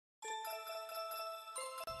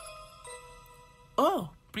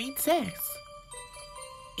Oh, princess.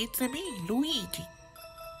 It's me, Luigi.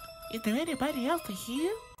 Is there anybody else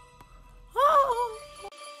here? Oh.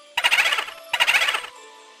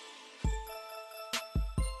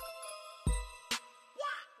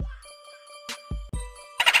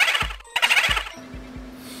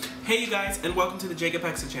 Hey you guys, and welcome to the Jacob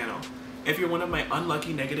Hexa channel. If you're one of my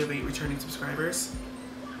unlucky -8 returning subscribers,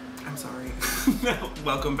 I'm sorry.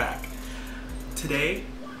 Welcome back. Today,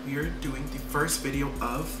 we are doing the first video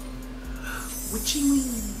of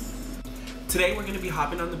Witchyween. Today we're going to be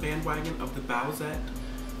hopping on the bandwagon of the BOOETTE,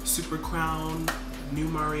 Super Crown, new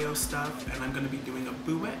Mario stuff, and I'm going to be doing a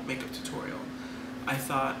BOOETTE makeup tutorial. I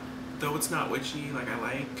thought, though it's not witchy like I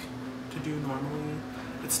like to do normally,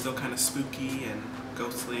 it's still kind of spooky and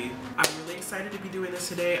ghostly. I'm really excited to be doing this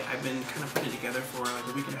today. I've been kind of putting it together for like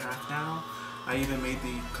a week and a half now. I even made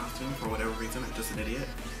the costume for whatever reason. I'm just an idiot.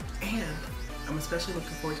 And I'm especially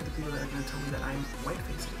looking forward to the people that are going to tell me that I'm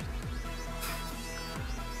white-faced.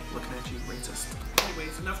 Looking at you, racist.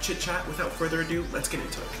 Anyways, enough chit-chat. Without further ado, let's get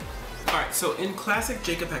into it. Alright, so in classic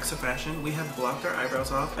Jacob Hexa fashion, we have blocked our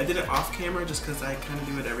eyebrows off. I did it off camera just because I kind of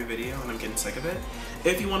do it every video and I'm getting sick of it.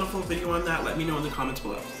 If you want a full video on that, let me know in the comments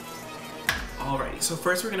below. Alrighty, so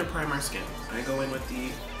first we're going to prime our skin. I go in with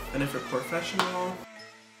the Benefit Professional.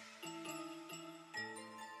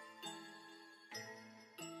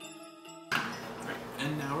 Alright,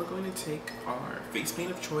 and now we're going to take our face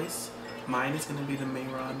paint of choice. Mine is going to be the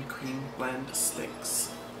Mayron Cream Blend Sticks.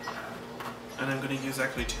 And I'm going to use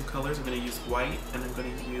actually two colors. I'm going to use white and I'm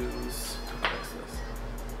going to use, what is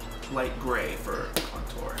this? Light gray for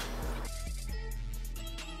contour.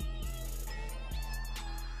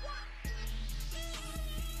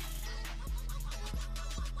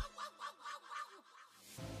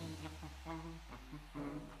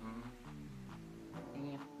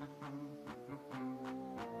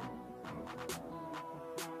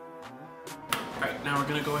 Alright, now we're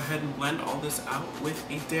going to go ahead and blend all this out with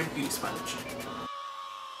a damp beauty sponge.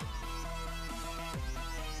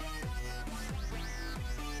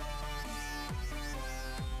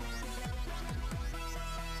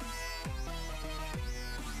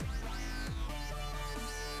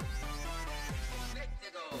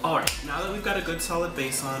 Alright, now that we've got a good solid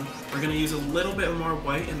base on, we're going to use a little bit more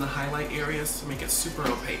white in the highlight areas to make it super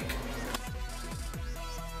opaque.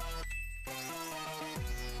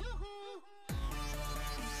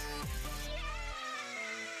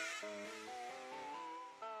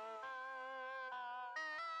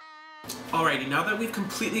 Alrighty, now that we've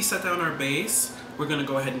completely set down our base, we're going to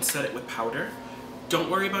go ahead and set it with powder. Don't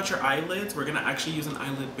worry about your eyelids, we're going to actually use an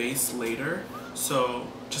eyelid base later. So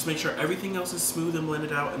just make sure everything else is smooth and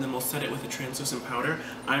blended out, and then we'll set it with a translucent powder.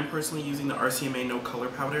 I'm personally using the RCMA No Color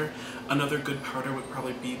powder. Another good powder would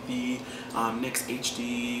probably be the NYX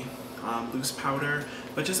HD loose powder,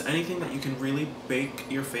 but just anything that you can really bake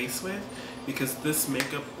your face with, because this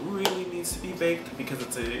makeup really needs to be baked because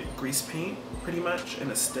it's a grease paint pretty much and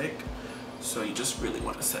a stick. So you just really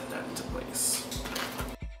want to set that into place.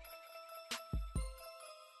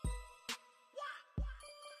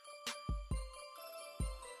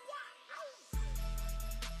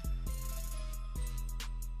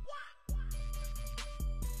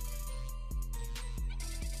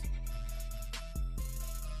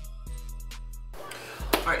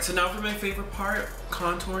 Alright, so now for my favorite part,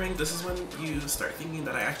 contouring. This is when you start thinking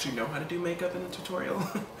that I actually know how to do makeup in the tutorial.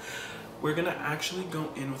 We're gonna actually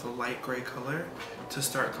go in with a light gray color to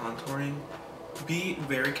start contouring. Be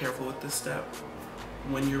very careful with this step.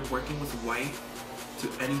 When you're working with white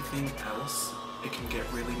to anything else, it can get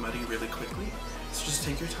really muddy really quickly. So just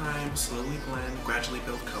take your time, slowly blend, gradually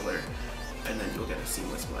build color, and then you'll get a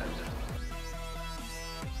seamless blend.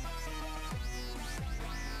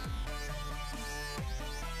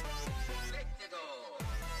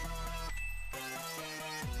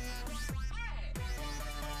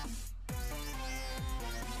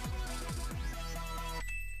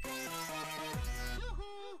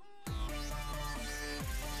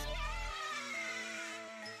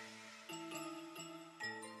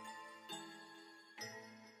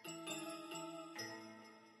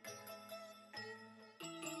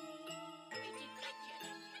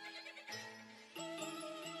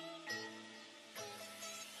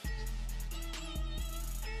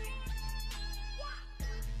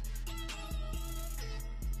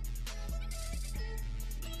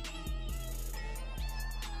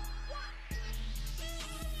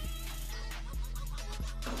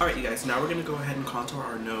 Alright you guys, now we're going to go ahead and contour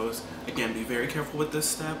our nose. Again, be very careful with this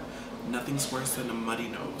step. Nothing's worse than a muddy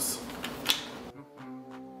nose.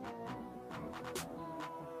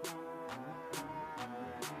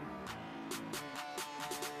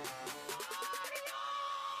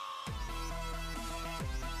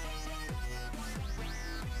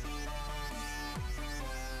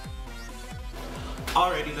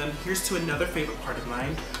 Alrighty then, here's to another favorite part of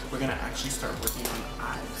mine. We're gonna actually start working on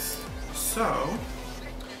eyes. So,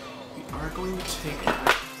 we are going to take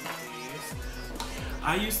these.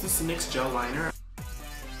 I use this NYX gel liner.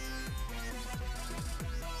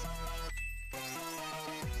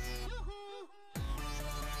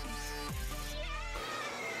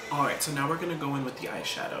 Alright, so now we're gonna go in with the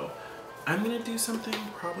eyeshadow. I'm gonna do something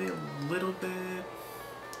probably a little bit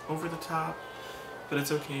over the top, but it's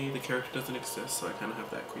okay, the character doesn't exist, so I kind of have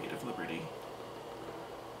that creative liberty.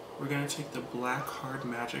 We're gonna take the Black Hard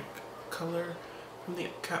Magic color from the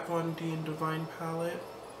Kat Von D and Divine palette.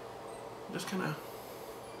 Just kind of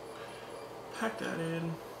pack that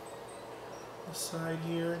in the side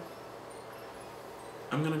here.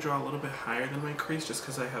 I'm gonna draw a little bit higher than my crease just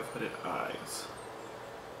because I have hooded eyes.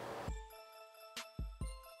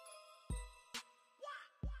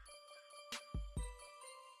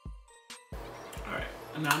 Alright,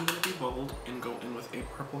 and now I'm gonna be bold and go in with a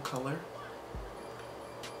purple color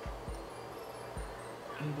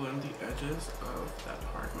and blend the edges of that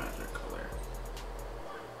Hard Magic color.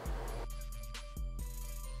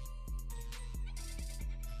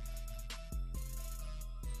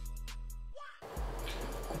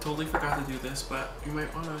 I totally forgot to do this, but you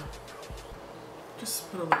might want to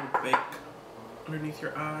just put a little bake underneath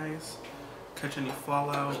your eyes, catch any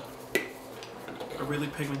fallout. A really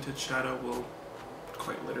pigmented shadow will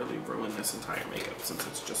quite literally ruin this entire makeup since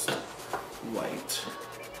it's just white.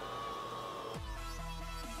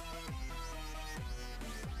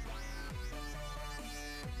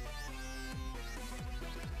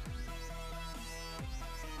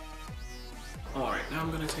 Alright, now I'm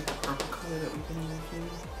going to take the purple color that we've been using,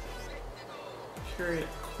 carry it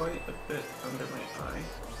quite a bit under my eye.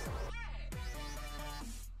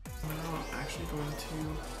 Now I'm actually going to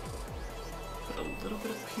put a little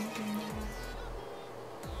bit of pink in there.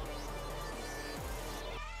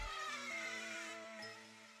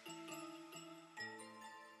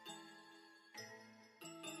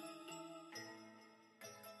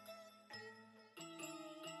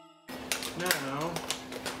 Now,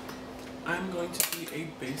 I'm going to be a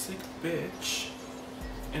basic bitch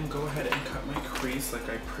and go ahead and cut my crease like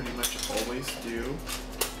I pretty much always do.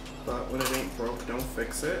 But when it ain't broke, don't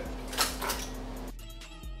fix it.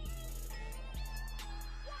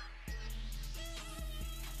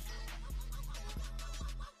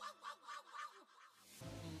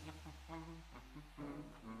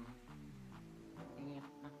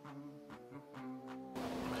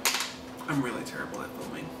 I'm really terrible at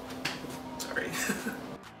filming. Sorry.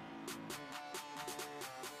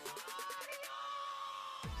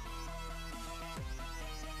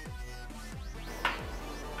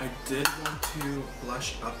 I did want to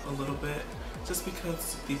blush up a little bit just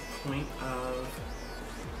because the point of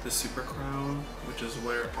the super crown, which is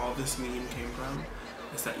where all this meme came from,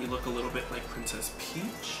 is that you look a little bit like Princess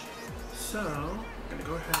Peach. So I'm gonna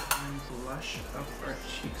go ahead and blush up our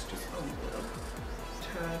cheeks just a little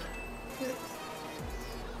tad bit.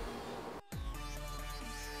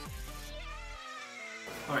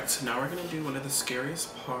 Alright, so now we're gonna do one of the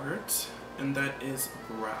scariest parts, and that is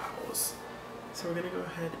brows. So we're gonna go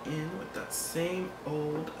ahead in with that same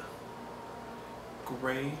old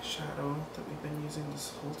gray shadow that we've been using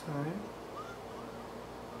this whole time.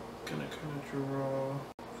 Gonna kind of draw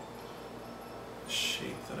the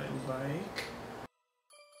shape that I like.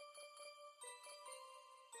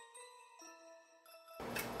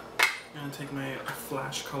 I'm gonna take my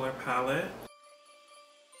flash color palette.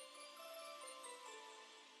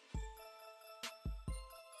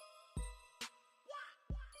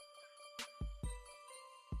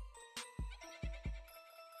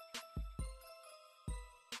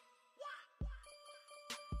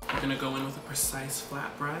 We're going to go in with a precise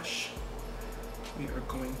flat brush. We are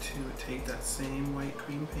going to take that same white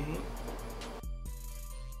cream paint.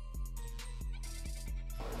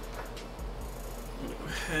 I'm going to go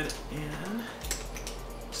ahead and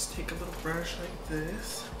just take a little brush like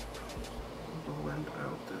this and blend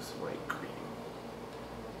out this white cream.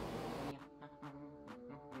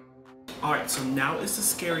 Alright, so now is the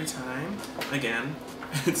scary time. Again,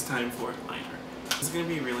 it's time for liner. This is going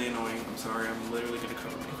to be really annoying, I'm sorry, I'm literally going to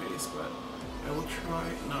cover my face, but I will try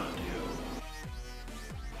not to.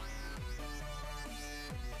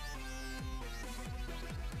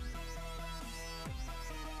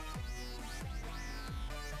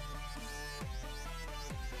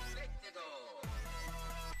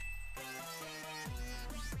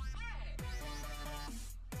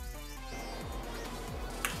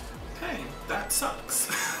 Hey, that sucks.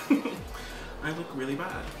 I look really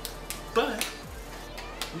bad, but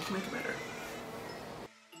we can make it better.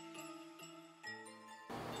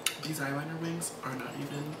 These eyeliner wings are not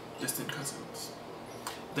even distant cousins.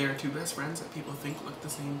 They are two best friends that people think look the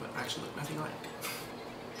same but actually look nothing alike.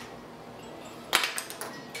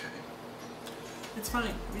 Okay. It's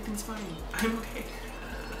fine. Everything's fine. I'm okay.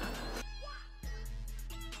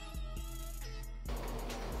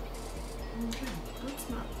 Okay, that's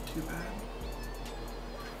not too bad.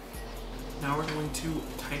 Now we're going to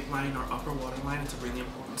tight line our upper waterline. It's a really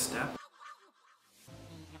important step.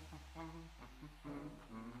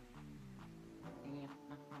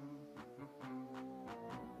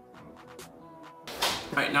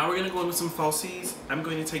 Alright, now we're going to go in with some falsies. I'm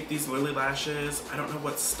going to take these Lily lashes. I don't know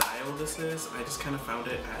what style this is. I just kind of found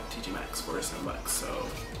it at TJ Maxx for $7, so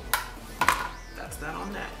that's that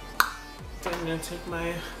on that. So I'm going to take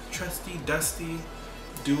my trusty, dusty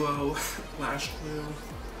Duo lash glue.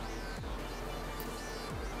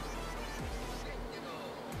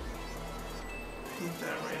 Paint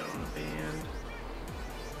that right on the band.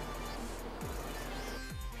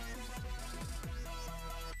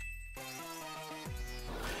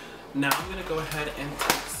 Now I'm going to go ahead and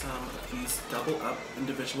take some of these double up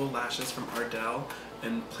individual lashes from Ardell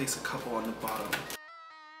and place a couple on the bottom.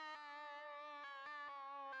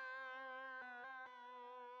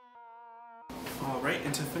 Alright,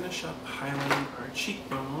 and to finish up highlighting our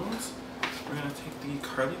cheekbones, we're going to take the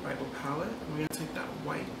Carly Bible palette and we're going to take that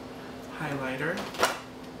white highlighter.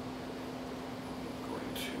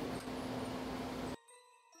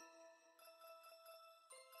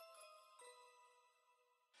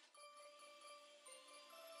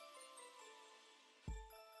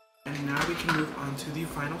 And now we can move on to the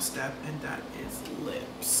final step, and that is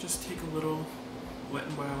lips. Just take a little Wet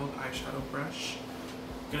n Wild eyeshadow brush.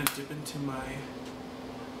 I'm gonna dip into my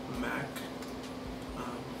MAC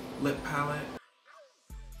lip palette.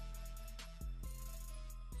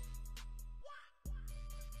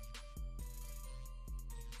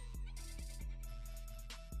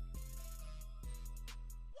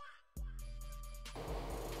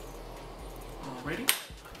 Alrighty.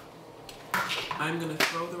 I'm gonna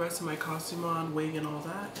throw the rest of my costume on, wig and all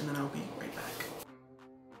that, and then I'll be right back.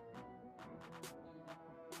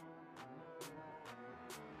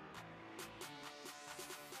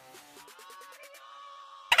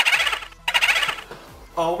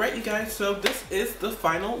 Alright you guys, so this is the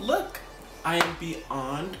final look. I am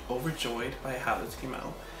beyond overjoyed by how this came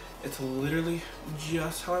out. It's literally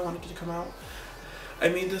just how I wanted it to come out. I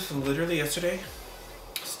made this literally yesterday.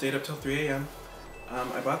 Stayed up till 3 a.m.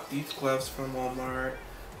 I bought these gloves from Walmart.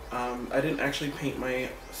 I didn't actually paint my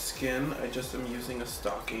skin. I just am using a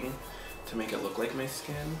stocking to make it look like my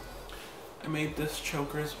skin. I made this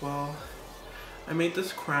choker as well. I made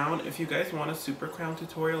this crown. If you guys want a super crown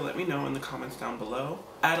tutorial, let me know in the comments down below.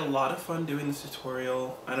 I had a lot of fun doing this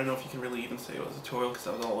tutorial. I don't know if you can really even say it was a tutorial because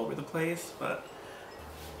I was all over the place, but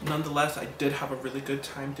nonetheless, I did have a really good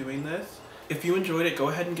time doing this. If you enjoyed it, go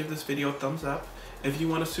ahead and give this video a thumbs up. If you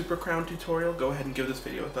want a super crown tutorial, go ahead and give this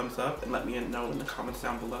video a thumbs up and let me know in the comments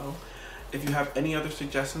down below. If you have any other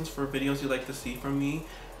suggestions for videos you'd like to see from me,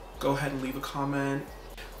 go ahead and leave a comment.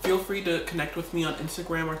 Feel free to connect with me on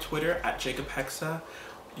Instagram or Twitter at JacobHexa.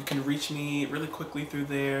 You can reach me really quickly through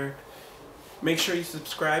there. Make sure you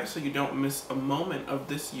subscribe so you don't miss a moment of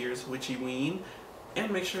this year's Witchyween.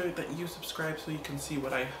 And make sure that you subscribe so you can see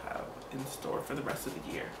what I have in store for the rest of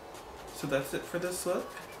the year. So that's it for this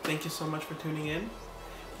look. Thank you so much for tuning in.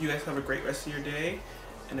 You guys have a great rest of your day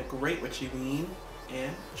and a great Witchyween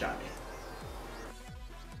and Johnny.